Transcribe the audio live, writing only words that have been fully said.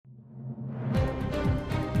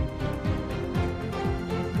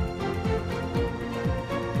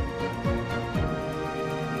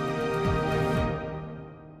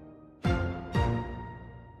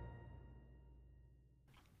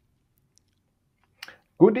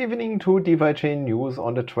Good evening to DeFiChain news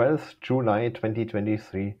on the 12th July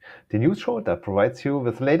 2023, the news show that provides you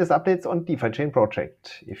with the latest updates on DeFiChain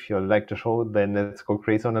project. If you like the show, then let's go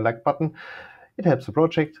crazy on the like button. It helps the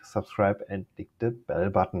project, subscribe and click the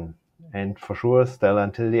bell button. And for sure, stay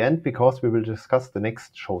until the end because we will discuss the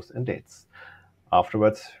next shows and dates.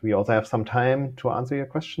 Afterwards, we also have some time to answer your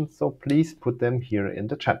questions, so please put them here in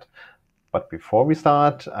the chat. But before we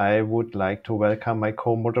start, I would like to welcome my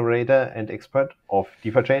co-moderator and expert of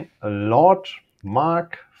DeFiChain, Lord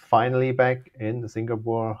Mark, finally back in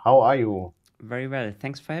Singapore. How are you? Very well.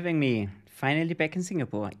 Thanks for having me. Finally back in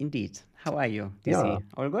Singapore, indeed. How are you, DC? Yeah,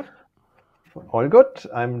 All good? all good.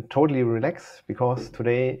 I'm totally relaxed because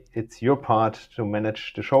today it's your part to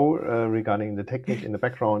manage the show regarding the technique in the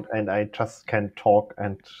background, and I just can talk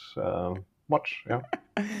and watch. Yeah.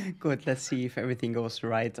 Good. Let's see if everything goes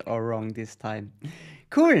right or wrong this time.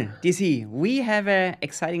 Cool, DC. We have an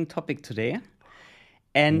exciting topic today.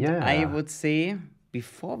 And I Yeah. would say,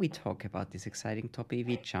 before we talk about this exciting topic,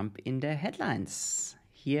 we jump in the headlines.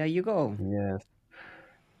 Here you go. Yes.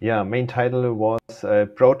 Yeah, main title was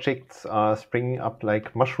projects are springing up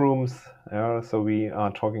like mushrooms. So we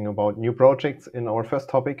are talking about new projects in our first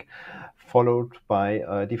topic, followed by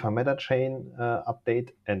a DeFi Meta Chain update,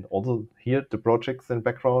 and also here the projects in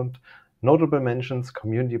background. Notable mentions,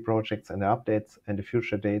 community projects and the updates, and the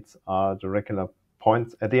future dates are the regular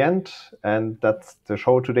points at the end. And that's the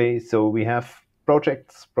show today. So we have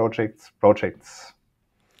projects, projects, projects.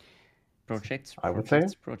 Projects, I would say.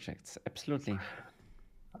 projects. Absolutely.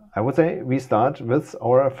 I would say we start with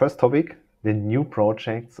our first topic, the new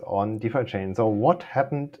projects on DeFiChain. So what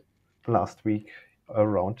happened last week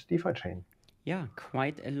around DeFiChain? Yeah,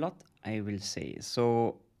 quite a lot, I will say.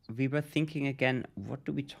 So we were thinking again, what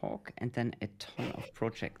do we talk? And then a ton of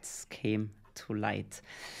projects came to light.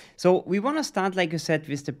 So we want to start, like you said,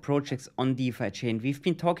 with the projects on DeFiChain. We've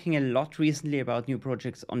been talking a lot recently about new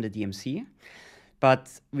projects on the DMC.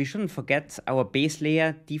 But we shouldn't forget our base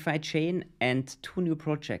layer, DeFiChain, and two new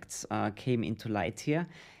projects came into light here.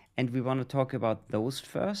 And we want to talk about those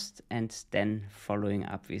first and then following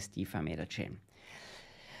up with DeFi Meta Chain.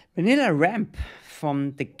 Vanilla Ramp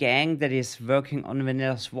from the gang that is working on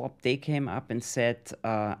Vanilla Swap, they came up and said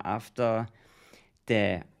after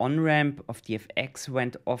the on-ramp of DFX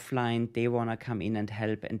went offline, they want to come in and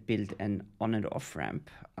help and build an on and off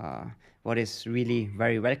ramp, what is really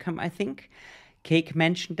very welcome, I think. Cake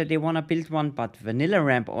mentioned that they want to build one, but Vanilla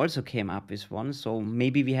Ramp also came up with one, so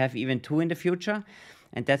maybe we have even two in the future,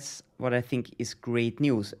 and that's what I think is great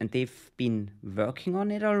news, and they've been working on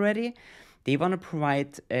it already. They want to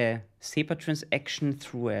provide a SEPA transaction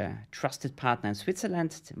through a trusted partner in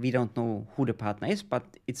Switzerland. We don't know who the partner is, but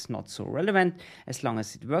it's not so relevant as long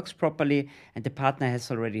as it works properly, and the partner has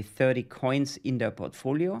already 30 coins in their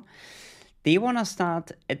portfolio. They want to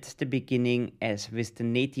start at the beginning as with the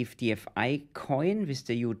native DFI coin with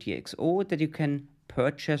the UTXO that you can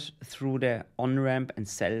purchase through the on-ramp and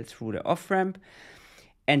sell through the off-ramp.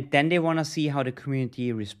 And then they want to see how the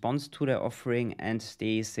community responds to the offering, and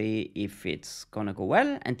they say if it's going to go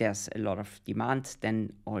well and there's a lot of demand,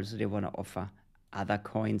 then also they want to offer other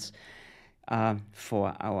coins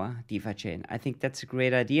for our DeFi chain. I think that's a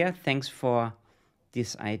great idea. Thanks for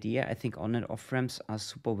this idea. I think on and off ramps are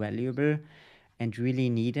super valuable and really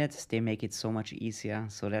needed. They make it so much easier.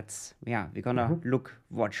 So that's, we're gonna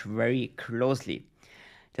watch very closely.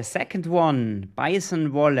 The second one,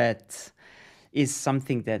 Bison Wallet, is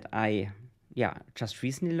something that I just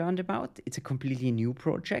recently learned about. It's a completely new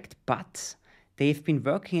project, but they've been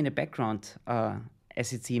working in the background,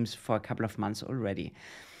 as it seems, for a couple of months already.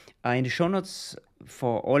 In the show notes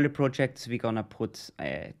for all the projects, we're gonna put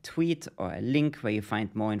a tweet or a link where you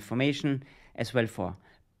find more information, as well for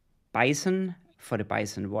Bison, for the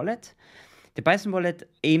Bison Wallet. The Bison Wallet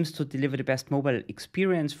aims to deliver the best mobile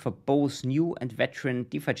experience for both new and veteran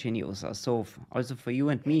DeFiChain users. So also for you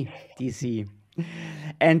and me, DC.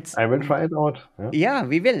 And I will try it out. yeah,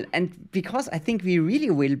 we will. And because I think we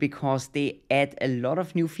really will, because they add a lot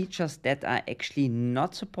of new features that are actually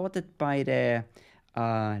not supported by the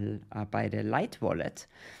Lite wallet.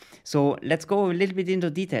 So let's go a little bit into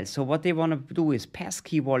detail. So what they want to do is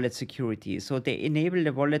passkey wallet security. So they enable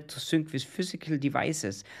the wallet to sync with physical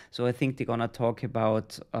devices. So I think they're going to talk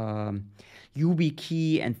about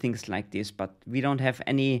YubiKey and things like this, but we don't have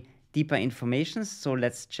any deeper information. So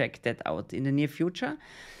let's check that out in the near future.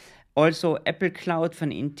 Also, Apple Cloud for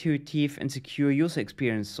an intuitive and secure user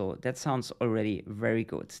experience. So that sounds already very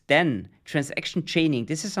good. Then transaction chaining.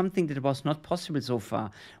 This is something that was not possible so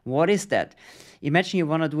far. What is that? Imagine you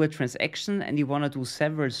want to do a transaction and you want to do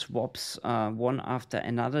several swaps one after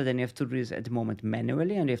another. Then you have to do this at the moment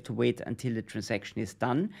manually and you have to wait until the transaction is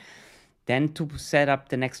done. Then to set up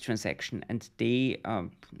the next transaction. And they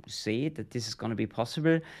say that this is going to be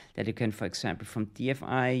possible, that you can, for example, from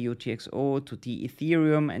DFI, UTXO to the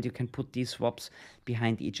Ethereum, and you can put these swaps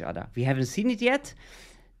behind each other. We haven't seen it yet,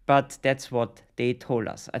 but that's what they told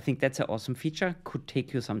us. I think that's an awesome feature. Could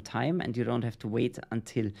take you some time, and you don't have to wait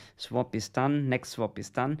until swap is done, next swap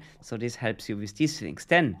is done. So this helps you with these things.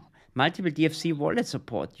 Then multiple DFC wallet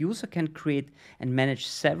support. User can create and manage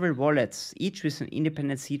several wallets, each with an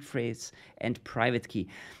independent seed phrase and private key.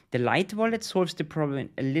 The Lite wallet solves the problem in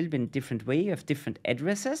a little bit different way. You have different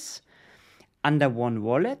addresses under one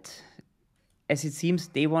wallet. As it seems,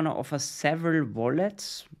 they want to offer several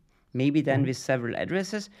wallets, maybe then with several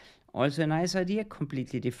addresses. Also a nice idea,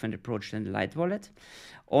 completely different approach than the Lite wallet.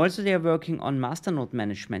 Also, they are working on masternode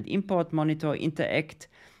management, import, monitor, interact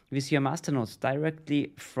with your masternodes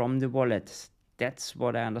directly from the wallet. That's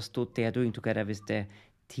what I understood they are doing together with the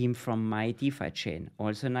team from my DeFiChain.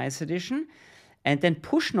 Also a nice addition. And then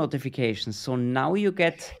push notifications. So now you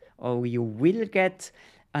get, or you will get,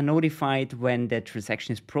 notified when the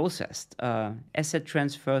transaction is processed. Asset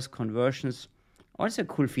transfers, conversions, also a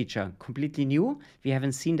cool feature, completely new. We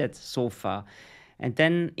haven't seen that so far. And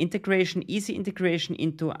then integration, easy integration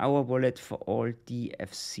into our wallet for all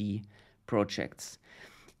DFC projects.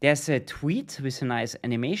 There's a tweet with a nice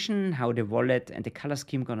animation, how the wallet and the color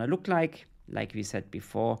scheme gonna look like. Like we said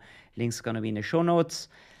before, link's gonna be in the show notes.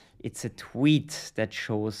 It's a tweet that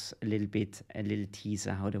shows a little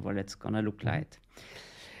teaser how the wallet's gonna look like.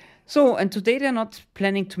 So, and today they're not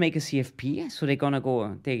planning to make a CFP, so they're gonna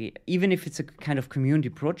go, even if it's a kind of community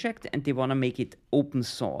project and they wanna make it open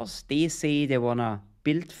source, they say they wanna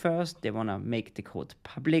build first, they wanna make the code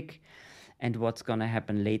public, and what's gonna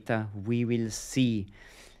happen later, we will see.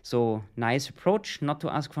 So nice approach, not to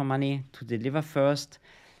ask for money, to deliver first.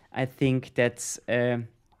 I think that's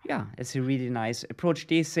it's a really nice approach.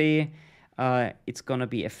 They say it's gonna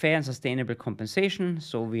be a fair and sustainable compensation.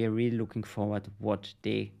 So we are really looking forward what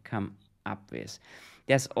they come up with.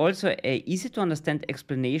 There's also a easy to understand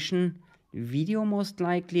explanation video most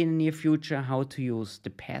likely in the near future, how to use the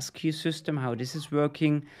passkey system, how this is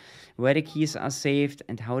working, where the keys are saved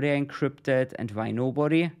and how they're encrypted, and why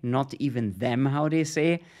nobody, not even them, how they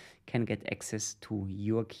say, can get access to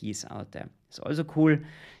your keys out there. It's also cool.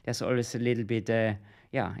 There's always a little bit,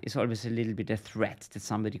 it's always a little bit a threat that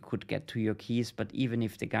somebody could get to your keys, but even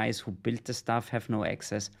if the guys who built the stuff have no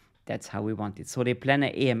access, that's how we want it. So they plan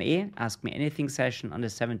an AMA, Ask Me Anything session on the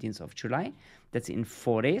 17th of July. That's in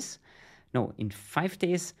 4 days. No, in 5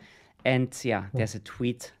 days. And there's a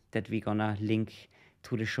tweet that we're gonna link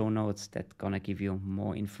to the show notes that's gonna give you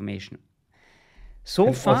more information. So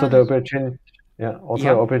and far, also the opportunity,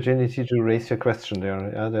 opportunity to raise your question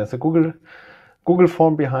there. Yeah, there's a Google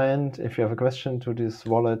form behind. If you have a question to this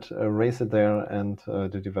wallet, raise it there, and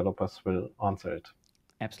the developers will answer it.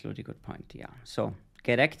 Absolutely good point. Yeah. So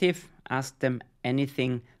get active, ask them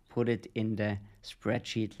anything, put it in the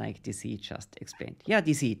spreadsheet like DC just explained. Yeah,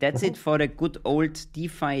 DC, that's it for the good old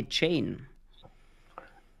DeFiChain.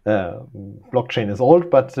 Blockchain is old,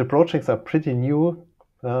 but the projects are pretty new.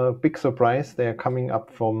 Big surprise, they are coming up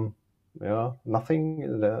from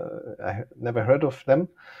nothing. I never heard of them,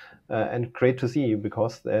 and great to see,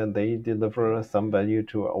 because they deliver some value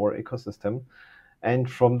to our ecosystem. And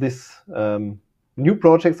from this new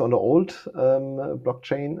projects on the old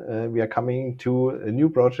blockchain, we are coming to new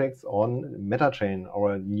projects on MetaChain,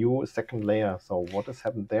 our new second layer. So what is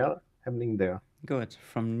happening there? Good.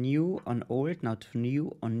 From new on old, now to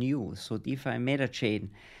new on new. So DeFi MetaChain.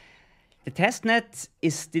 The testnet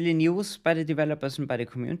is still in use by the developers and by the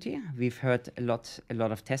community. We've heard a lot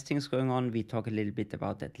of testing is going on. We talk a little bit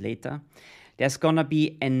about that later. There's gonna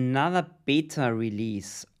be another beta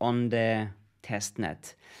release on the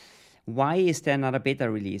testnet. Why is there another beta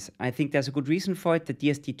release? I think there's a good reason for it, the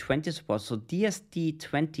DSD20 support. So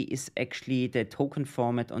DSD20 is actually the token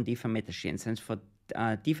format on DeFi MetaChain. It stands for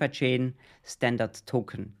DeFiChain Standard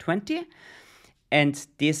Token 20. And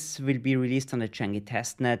this will be released on the Django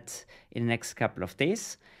testnet in the next couple of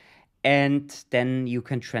days. And then you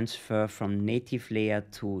can transfer from native layer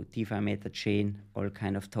to DeFi MetaChain all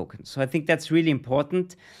kind of tokens. So I think that's really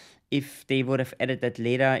important. If they would have added that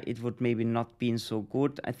later, it would maybe not been so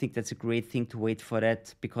good. I think that's a great thing to wait for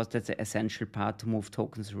that, because that's an essential part to move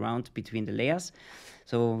tokens around between the layers.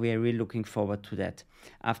 So we are really looking forward to that.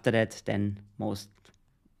 After that, then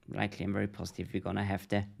likely I'm very positive we're gonna have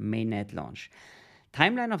the mainnet launch.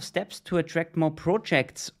 Timeline of steps to attract more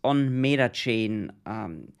projects on MetaChain.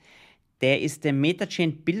 There is the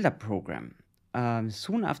MetaChain Builder Program.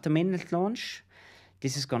 Soon after mainnet launch,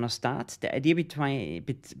 this is gonna start. The idea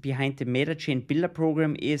behind the MetaChain Builder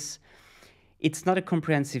Program is it's not a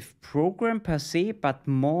comprehensive program per se, but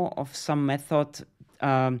more of some method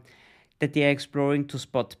that they are exploring to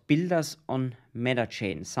spot builders on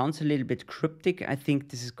MetaChain. Sounds a little bit cryptic. I think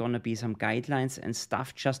this is gonna be some guidelines and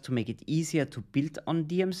stuff just to make it easier to build on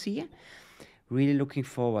DMC. Really looking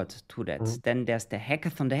forward to that. Then there's the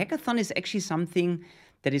hackathon. The hackathon is actually something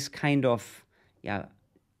that is kind of,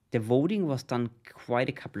 the voting was done quite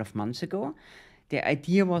a couple of months ago. The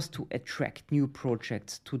idea was to attract new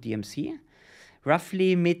projects to DMC.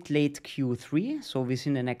 Roughly mid-late Q3, so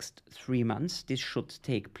within the next 3 months, this should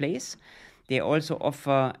take place. They also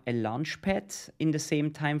offer a launchpad in the same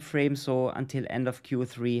time frame, so until end of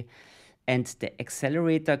Q3, and the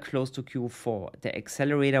accelerator close to Q4. The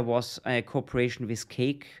accelerator was a cooperation with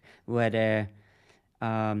Cake, where the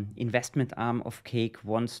investment arm of Cake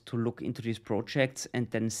wants to look into these projects and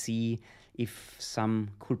then see if some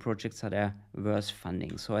cool projects are there worth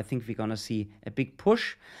funding. So I think we're gonna see a big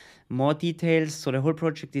push. More details. So the whole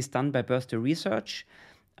project is done by Birthday Research.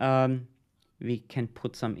 We can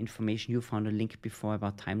put some information. You found a link before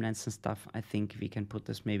about timelines and stuff. I think we can put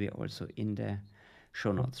this maybe also in the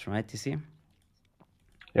show notes, right, DC?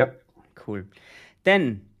 Yep. Cool.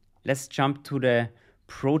 Then let's jump to the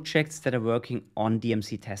projects that are working on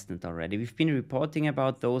DMC testnet already. We've been reporting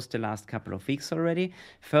about those the last couple of weeks already.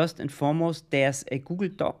 First and foremost, there's a Google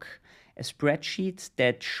Doc, a spreadsheet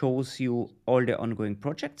that shows you all the ongoing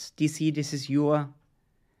projects. DC, this is your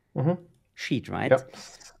sheet, right? Yep.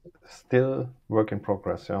 Still work in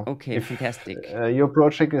progress, yeah. Okay, fantastic. Your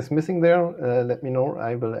project is missing there, let me know.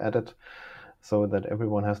 I will add it so that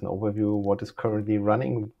everyone has an overview what is currently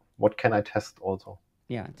running, what can I test also.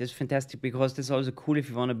 Yeah, this is fantastic because this is also cool if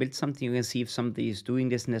you want to build something, you can see if somebody is doing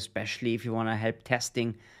this, and especially if you want to help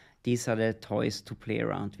testing, these are the toys to play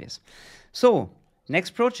around with. So,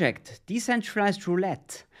 next project, Decentralized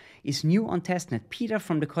Roulette, is new on testnet. Peter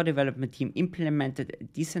from the core development team implemented a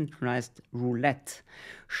decentralized roulette,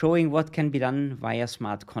 showing what can be done via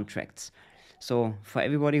smart contracts. So for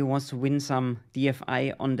everybody who wants to win some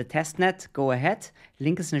DFI on the testnet, go ahead.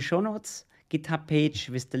 Link is in the show notes. GitHub page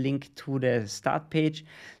with the link to the start page,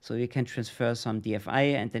 so you can transfer some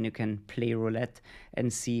DFI and then you can play roulette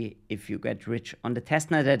and see if you get rich on the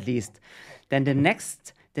testnet at least. Then the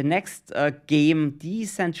next game,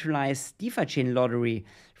 Decentralized DeFiChain Lottery,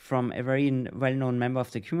 from a very well-known member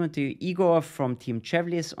of the community, Igor from Team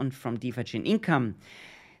Chevelis and from DeFiChain Income,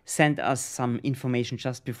 sent us some information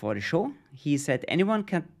just before the show. He said anyone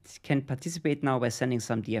can participate now by sending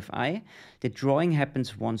some DFI. The drawing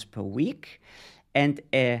happens once per week, and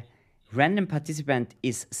a random participant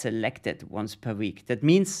is selected once per week. That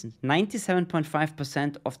means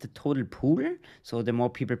 97.5% of the total pool, so the more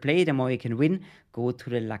people play, the more you can win, go to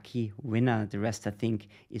the lucky winner. The rest, I think,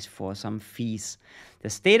 is for some fees. The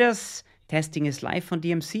status, testing is live on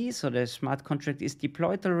DMC, so the smart contract is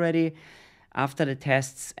deployed already. After the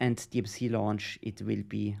tests and DMC launch, it will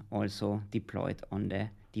be also deployed on the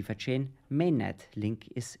DeFiChain mainnet. Link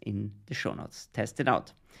is in the show notes. Test it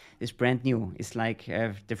out. It's brand new. It's like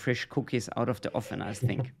the fresh cookies out of the oven, I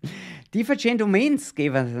think. DeFiChain Domains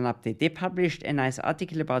gave us an update. They published a nice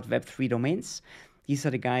article about Web3 domains. These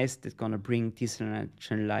are the guys that are going to bring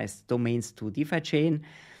decentralized domains to DeFiChain.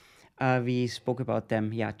 We spoke about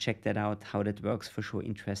them. Yeah, check that out, how that works. For sure,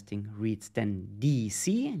 interesting reads. Then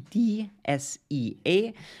DSEA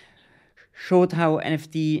showed how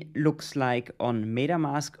NFT looks like on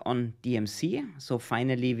MetaMask on DMC. So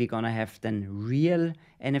finally, we're going to have then real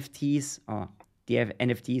NFTs, or they have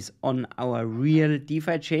NFTs on our real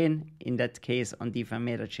DeFi chain, in that case on DeFi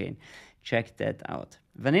MetaChain. Check that out.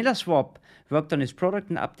 Vanilla Swap worked on its product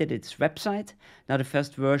and updated its website. Now the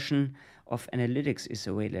first version of analytics is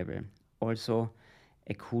available. Also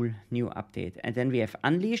a cool new update. And then we have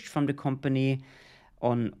Unleashed from the company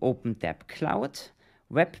on OpenDApp Cloud.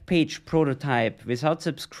 Web page prototype without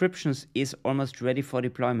subscriptions is almost ready for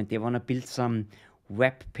deployment. They want to build some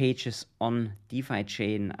web pages on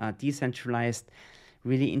DeFiChain, decentralized,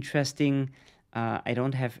 really interesting. I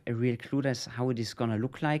don't have a real clue as how it is going to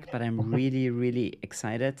look like, but I'm really, really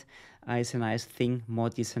excited. It's a nice thing, more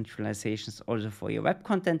decentralizations also for your web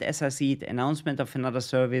content. As I see it, announcement of another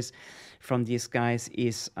service from these guys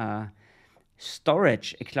is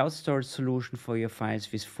storage, a cloud storage solution for your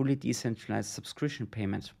files with fully decentralized subscription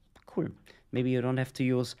payments. Cool. Maybe you don't have to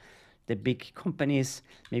use the big companies.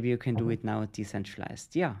 Maybe you can do it now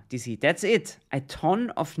decentralized. Yeah, DC, that's it. A ton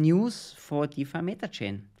of news for DeFi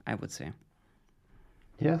MetaChain, I would say.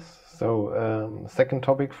 Yes, so second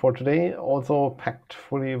topic for today, also packed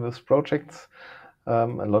fully with projects. A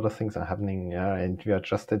lot of things are happening, yeah, and we are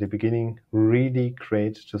just at the beginning. Really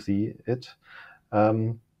great to see it.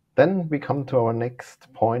 Then we come to our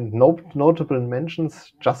next point. No notable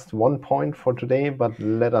mentions, just one point for today, but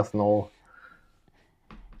let us know.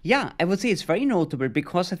 Yeah, I would say it's very notable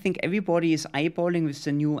because I think everybody is eyeballing with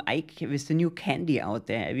the new candy out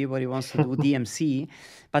there. Everybody wants to do DMC,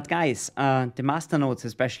 but guys, the masternodes,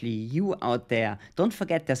 especially you out there, don't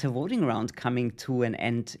forget there's a voting round coming to an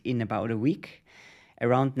end in about a week,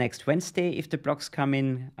 around next Wednesday if the blocks come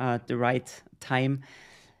in at the right time.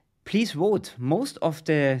 Please vote. Most of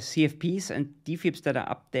the CFPs and DFIPs that are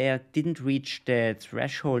up there didn't reach the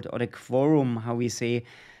threshold or the quorum, how we say,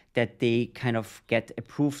 that they kind of get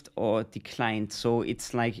approved or declined. So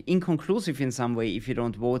it's like inconclusive in some way if you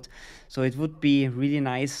don't vote. So it would be really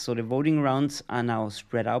nice. So the voting rounds are now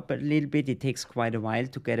spread out a little bit. It takes quite a while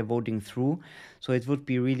to get a voting through. So it would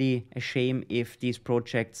be really a shame if these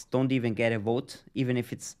projects don't even get a vote, even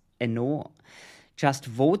if it's a no. Just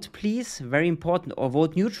vote, please. Very important. Or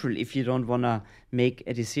vote neutral if you don't want to make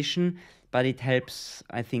a decision. But it helps,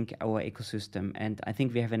 I think, our ecosystem. And I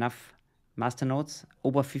think we have enough masternodes,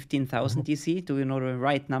 over 15,000 DC. Do you know the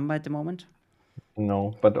right number at the moment?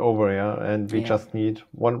 No, but over, yeah. And we just need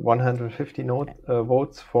 150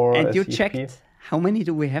 votes for and a you CFP. Checked, how many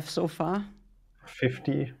do we have so far?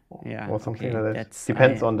 50 or something okay, like that.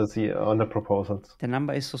 Depends on the proposals. The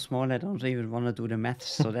number is so small I don't even want to do the maths.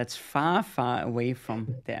 So that's far away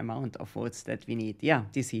from the amount of votes that we need. Yeah,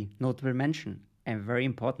 DC, notable mention, a very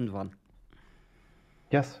important one.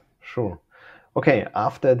 Yes, sure. Okay,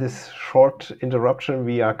 after this short interruption,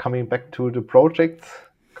 we are coming back to the projects,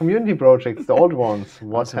 community projects, the old ones.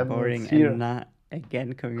 What happens here? And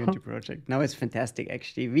again, community project. Now it's fantastic,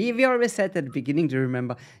 actually. We always said at the beginning, to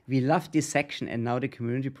remember, we love this section, and now the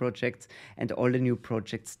community projects and all the new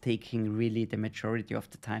projects taking really the majority of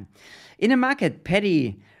the time. In a market,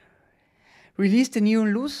 Paddy released a new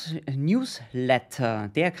newsletter.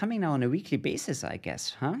 They are coming now on a weekly basis, I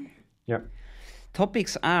guess, huh? Yeah.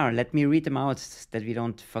 Topics are, let me read them out that we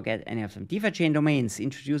don't forget any of them. DeFiChain domains,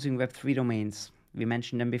 introducing Web3 domains. We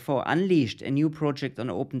mentioned them before. Unleashed, a new project on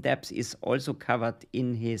Open Depths, is also covered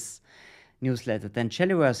in his newsletter. Then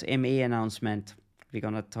Jellyverse MA announcement. We're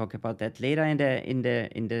gonna talk about that later in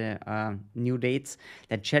the new dates.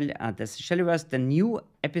 That's Jellyverse, the new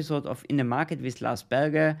episode of In the Market with Lars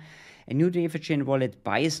Berger. A new DeFiChain wallet,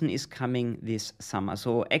 Bison, is coming this summer.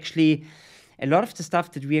 So actually, a lot of the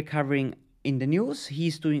stuff that we are covering in the news,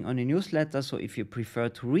 he's doing on a newsletter. So if you prefer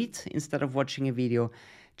to read instead of watching a video,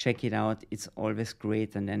 check it out. It's always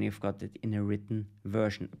great. And then you've got it in a written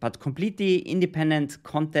version, but completely independent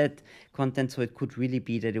content. So it could really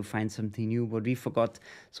be that you find something new, what we forgot.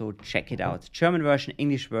 So check it out. German version,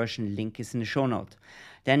 English version, link is in the show note.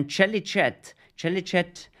 Then Jelly Chat,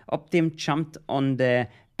 Optim jumped on the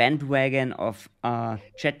bandwagon of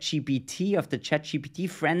ChatGPT, of the ChatGPT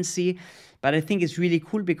frenzy. But I think it's really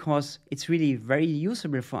cool because it's really very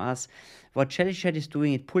usable for us. What JellyChat is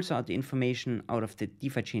doing, it pulls out the information out of the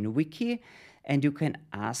DeFiChain wiki, and you can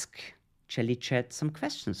ask JellyChat some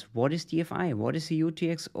questions. What is DFI? What is a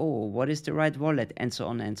UTXO? What is the right wallet? And so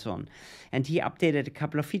on and so on. And he updated a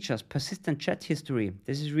couple of features. Persistent chat history.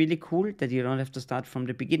 This is really cool that you don't have to start from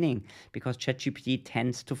the beginning because ChatGPT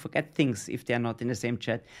tends to forget things if they're not in the same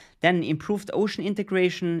chat. Then improved ocean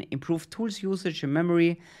integration, improved tools usage and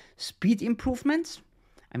memory, speed improvements.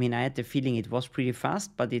 I mean, I had the feeling it was pretty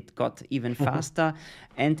fast, but it got even faster,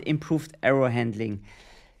 and improved error handling.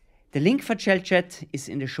 The link for JellyChat is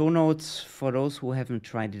in the show notes for those who haven't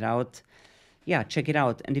tried it out. Yeah, check it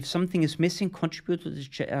out. And if something is missing, contribute to the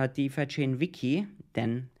DeFiChain wiki,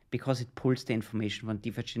 then because it pulls the information from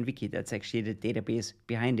DeFiChain wiki. That's actually the database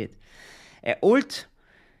behind it. An old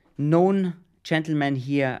known gentleman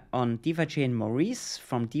here on DeFiChain, Maurice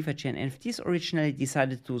from DeFiChain NFTs, originally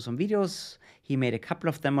decided to do some videos. He made a couple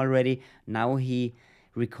of them already. Now he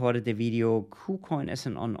recorded the video KuCoin as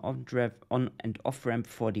an on and off ramp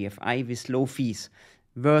for DFI with low fees.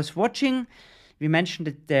 Worth watching. We mentioned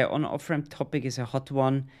that the on off ramp topic is a hot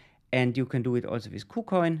one, and you can do it also with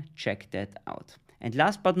KuCoin. Check that out. And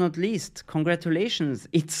last but not least, congratulations,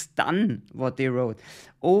 it's done what they wrote.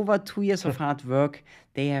 Over 2 years of hard work,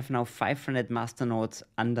 they have now 500 masternodes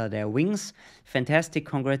under their wings. Fantastic,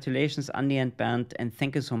 congratulations, Andy and Bernd, and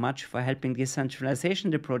thank you so much for helping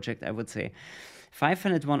decentralization, the project, I would say.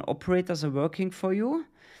 501 operators are working for you.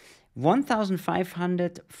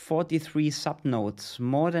 1,543 subnodes,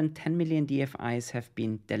 more than 10 million DFIs have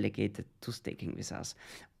been delegated to staking with us.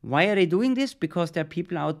 Why are they doing this? Because there are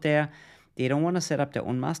people out there, they don't want to set up their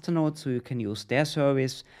own masternode, so you can use their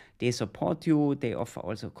service. They support you. They offer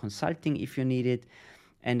also consulting if you need it.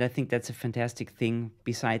 And I think that's a fantastic thing.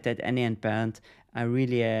 Beside that, Annie and Bernd are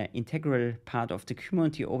really an integral part of the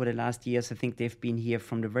community over the last years. I think they've been here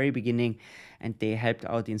from the very beginning and they helped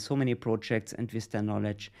out in so many projects and with their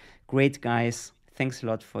knowledge. Great guys. Thanks a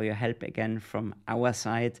lot for your help again from our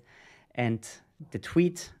side. And the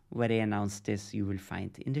tweet where they announced this, you will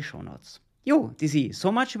find in the show notes. Yo, DC,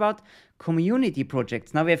 so much about community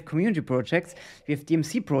projects. Now we have community projects, we have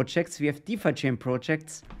DMC projects, we have DeFiChain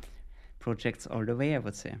projects. Projects all the way, I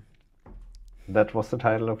would say. That was the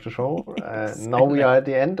title of the show. Now we are at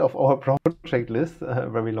the end of our project list, a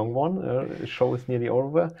very long one. The show is nearly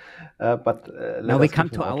over. But now we come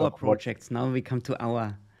to our projects. Now we come to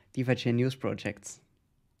our DeFiChain news projects.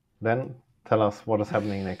 Then tell us what is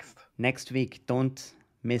happening next. Next week, don't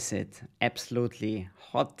miss it. Absolutely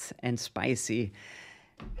hot and spicy.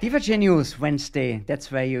 DeFiChain News Wednesday,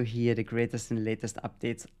 that's where you hear the greatest and latest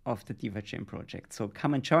updates of the DeFiChain project. So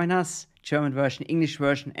come and join us, German version, English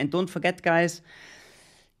version. And don't forget, guys,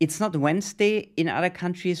 it's not Wednesday. In other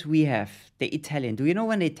countries, we have the Italian. Do you know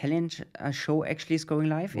when the Italian show actually is going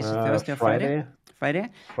live? Is it Thursday or Friday?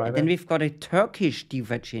 Friday. And then we've got a Turkish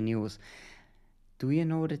DeFiChain News. Do you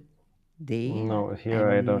know the day? No, here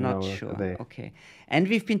I don't know. Not sure. The day. Okay. And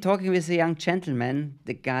we've been talking with a young gentleman,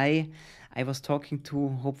 the guy I was talking to.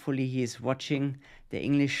 Hopefully he is watching the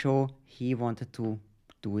English show. He wanted to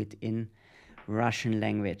do it in Russian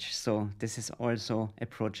language. So this is also a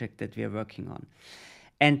project that we are working on.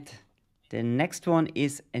 And the next one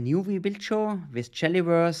is a new WeBuild show with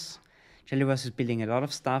Jellyverse. Jellyverse is building a lot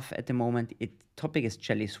of stuff at the moment. Topic is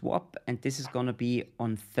Jelly Swap, and this is going to be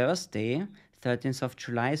on Thursday, 13th of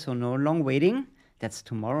July, so no long waiting. That's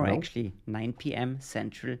tomorrow, actually, 9 p.m.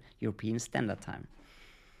 Central European Standard Time.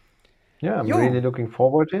 Yeah, I'm really looking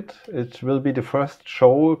forward to it. It will be the first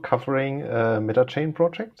show covering a MetaChain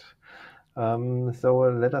project.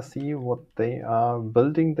 So let us see what they are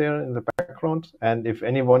building there in the background. And if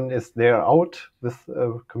anyone is there out with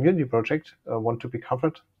a community project want to be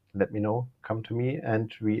covered, let me know. Come to me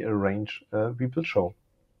and we arrange a WeBuild show.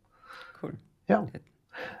 Cool. Yeah,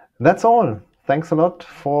 that's all. Thanks a lot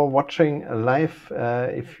for watching live.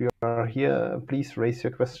 If you are here, please raise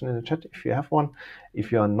your question in the chat if you have one.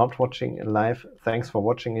 If you are not watching live, thanks for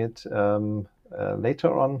watching it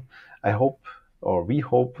later on. I hope, or we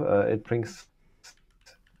hope, it brings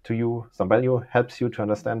to you some value, helps you to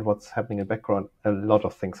understand what's happening in the background. A lot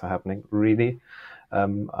of things are happening, really.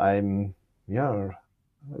 I'm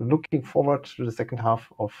looking forward to the second half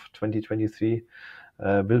of 2023.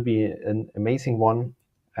 Will be an amazing one.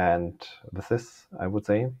 And with this, I would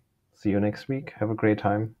say, see you next week. Have a great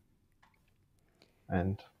time.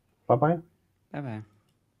 And bye-bye. Bye-bye.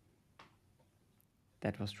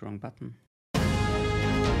 That was the wrong button.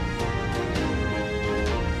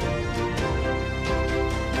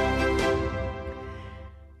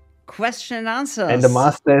 Question and answers. And the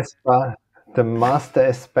master is back. The master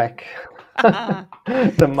is back.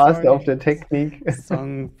 The master of the technique.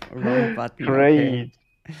 Song wrong button. Great. Okay.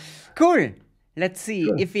 Cool. Let's see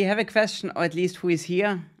if we have a question, or at least who is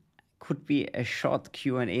here. Could be a short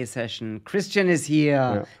Q&A session. Christian is here.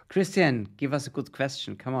 Yeah. Christian, give us a good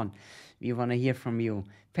question. Come on. We want to hear from you.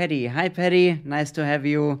 Patty. Hi, Patty. Nice to have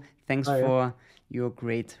you. Thanks for your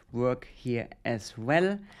great work here as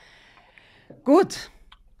well. Good.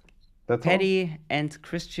 That's Patty all. and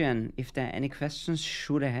Christian, if there are any questions,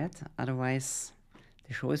 shoot ahead. Otherwise,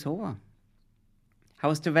 the show is over.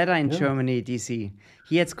 How's the weather in Germany, DC?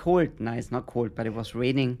 Here it's cold. No, it's not cold, but it was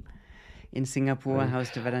raining in Singapore. How's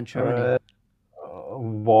the weather in Germany?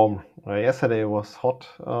 Warm. Yesterday was hot.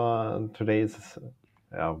 Today is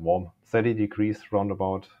warm. 30 degrees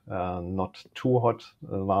roundabout. Not too hot.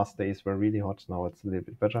 The last days were really hot. Now it's a little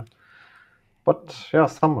bit better. But yeah,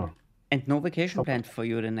 summer. And no vacation planned for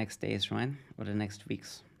you the next days, right? Or the next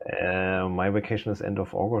weeks? My vacation is end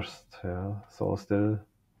of August. So still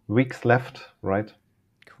weeks left, right?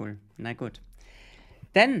 Cool. Not good.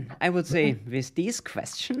 Then I would say with these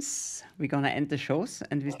questions, we're going to end the shows,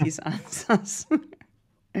 and with these answers.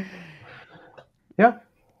 Yeah.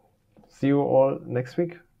 See you all next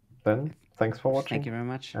week. Then thanks for watching. Thank you very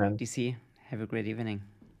much. And DC, have a great evening.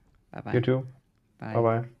 Bye-bye. You too. Bye.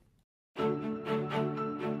 Bye-bye.